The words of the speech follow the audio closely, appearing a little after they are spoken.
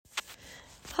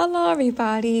Hello,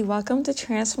 everybody. Welcome to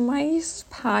Transformize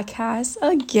Podcast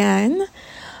again.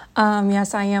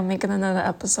 Yes, I am making another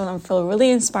episode. I'm feeling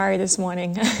really inspired this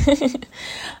morning.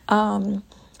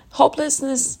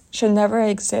 Hopelessness should never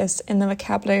exist in the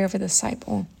vocabulary of a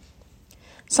disciple.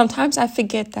 Sometimes I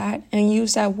forget that and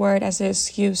use that word as an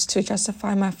excuse to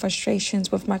justify my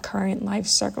frustrations with my current life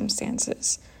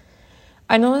circumstances.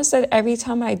 I notice that every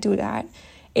time I do that,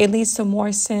 it leads to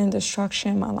more sin and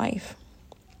destruction in my life.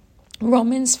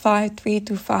 Romans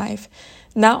 5:3-5.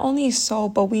 Not only so,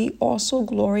 but we also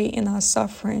glory in our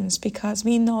sufferings because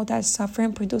we know that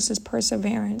suffering produces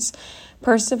perseverance.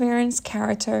 Perseverance,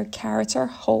 character,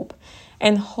 hope.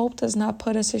 And hope does not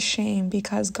put us to shame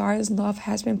because God's love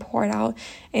has been poured out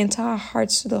into our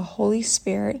hearts through the Holy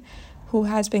Spirit who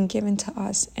has been given to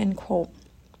us. End quote.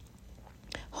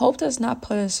 Hope does not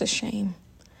put us to shame.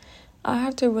 I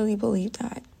have to really believe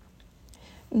that.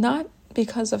 Not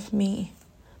because of me,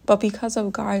 but because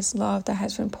of God's love that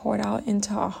has been poured out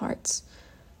into our hearts.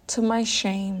 To my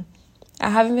shame, I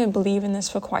haven't been believing this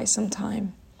for quite some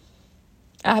time.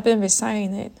 I have been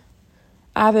reciting it.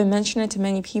 I have been mentioning it to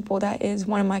many people. That is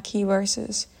one of my key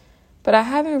verses. But I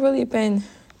haven't really been...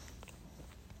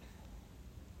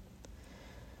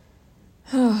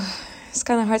 It's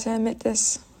kind of hard to admit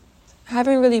this. I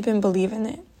haven't really been believing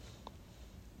it.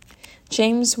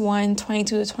 James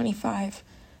 1:22-25.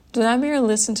 Do not merely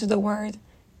listen to the word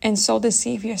and so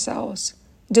deceive yourselves.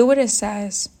 Do what it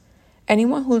says.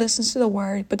 Anyone who listens to the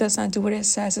word but does not do what it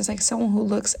says is like someone who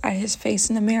looks at his face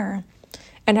in the mirror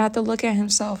and after looking at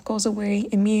himself goes away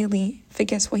immediately,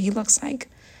 forgets what he looks like.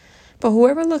 But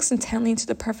whoever looks intently into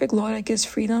the perfect law that gives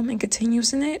freedom and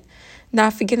continues in it,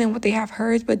 not forgetting what they have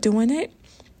heard but doing it,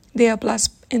 they are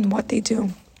blessed in what they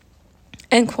do.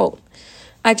 End quote.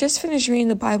 I just finished reading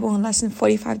the Bible in less than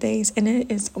 45 days, and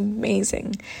it is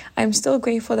amazing. I'm still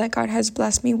grateful that God has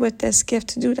blessed me with this gift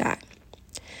to do that.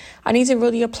 I need to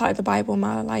really apply the Bible in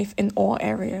my life in all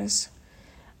areas.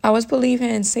 I was believing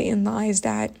in Satan's lies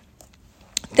that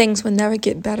things would never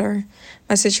get better.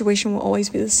 My situation will always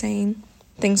be the same.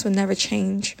 Things would never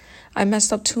change. I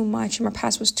messed up too much, and my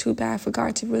past was too bad for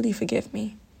God to really forgive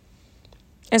me.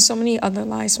 And so many other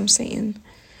lies from Satan.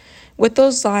 With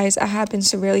those lies, I have been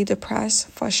severely depressed,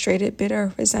 frustrated,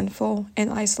 bitter, resentful,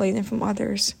 and isolated from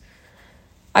others.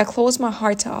 I closed my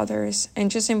heart to others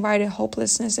and just invited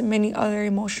hopelessness and many other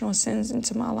emotional sins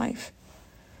into my life.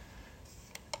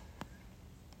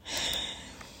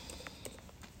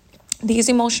 These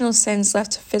emotional sins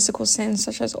led to physical sins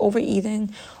such as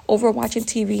overeating, overwatching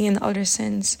TV, and other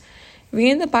sins.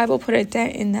 Reading the Bible put a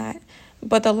dent in that.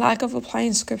 But the lack of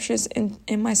applying scriptures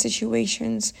in my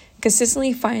situations,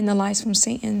 consistently fighting the lies from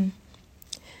Satan,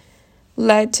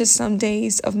 led to some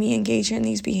days of me engaging in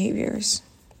these behaviors.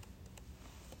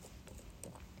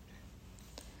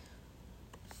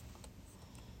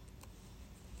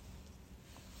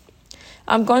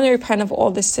 I'm going to repent of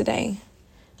all this today.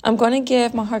 I'm going to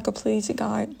give my heart completely to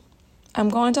God. I'm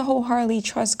going to wholeheartedly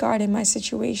trust God in my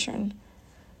situation.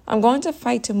 I'm going to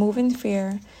fight to move in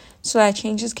fear so that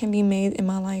changes can be made in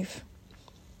my life.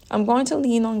 I'm going to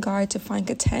lean on God to find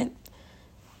contentment,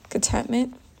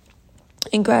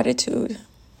 and gratitude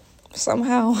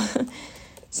somehow,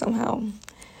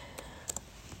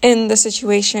 in the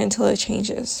situation until it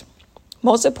changes.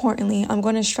 Most importantly, I'm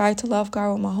going to strive to love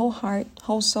God with my whole heart,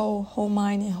 whole soul, whole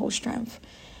mind, and whole strength.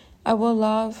 I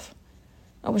will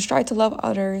strive to love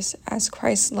others as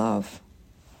Christ loved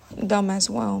them as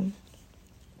well,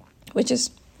 which is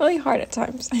really hard at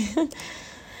times.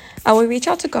 I will reach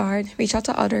out to God, reach out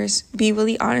to others, be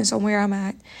really honest on where I'm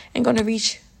at, and going to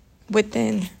reach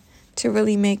within to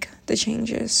really make the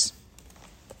changes.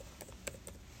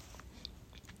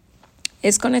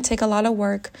 It's going to take a lot of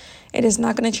work. It is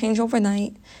not going to change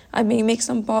overnight. I may make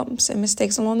some bumps and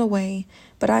mistakes along the way,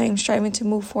 but I am striving to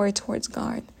move forward towards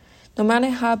God. No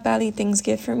matter how badly things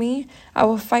get for me, I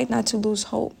will fight not to lose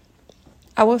hope.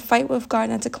 I will fight with God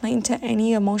not to cling to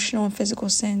any emotional and physical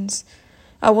sins.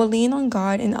 I will lean on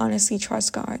God and honestly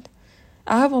trust God.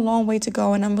 I have a long way to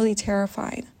go and I'm really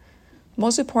terrified.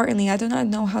 Most importantly, I do not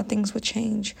know how things will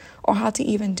change or how to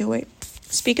even do it.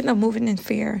 Speaking of moving in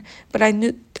fear, but I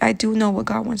do know what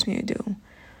God wants me to do.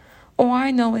 All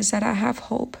I know is that I have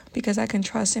hope because I can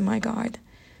trust in my God.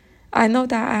 I know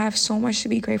that I have so much to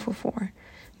be grateful for.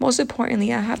 Most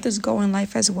importantly, I have this goal in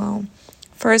life as well.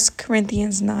 1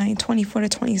 Corinthians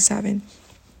 9:24-27.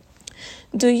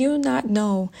 Do you not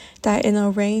know that in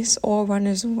a race all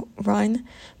runners run,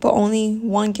 but only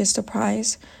one gets the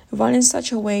prize? Run in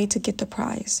such a way to get the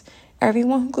prize.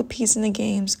 Everyone who competes in the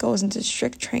games goes into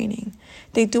strict training.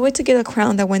 They do it to get a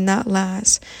crown that will not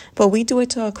last, but we do it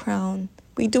to a crown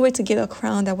We do it to get a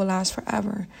crown that will last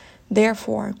forever.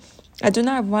 Therefore, I do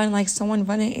not run like someone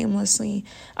running aimlessly.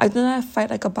 I do not fight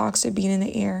like a boxer beating in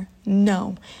the air.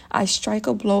 No, I strike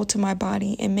a blow to my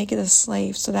body and make it a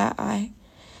slave so that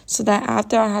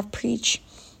after I have preached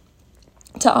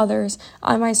to others,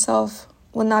 I myself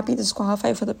will not be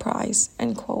disqualified for the prize.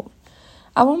 End quote.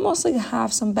 I will mostly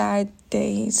have some bad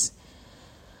days.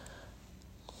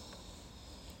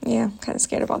 Yeah, I'm kind of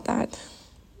scared about that.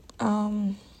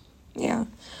 Yeah.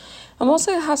 I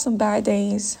mostly have some bad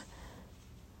days.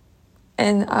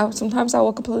 And sometimes I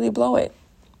will completely blow it.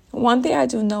 One thing I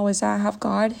do know is that I have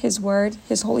God, His Word,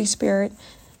 His Holy Spirit,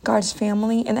 God's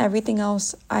family, and everything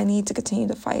else I need to continue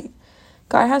to fight.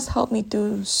 God has helped me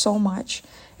through so much,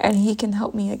 and He can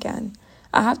help me again.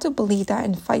 I have to believe that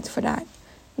and fight for that.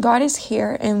 God is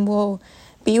here and will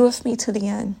be with me to the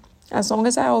end, as long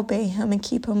as I obey Him and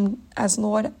keep Him as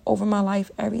Lord over my life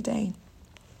every day.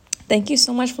 Thank you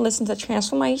so much for listening to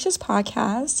Transformations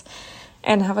Podcast,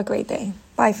 and have a great day.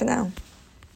 Bye for now.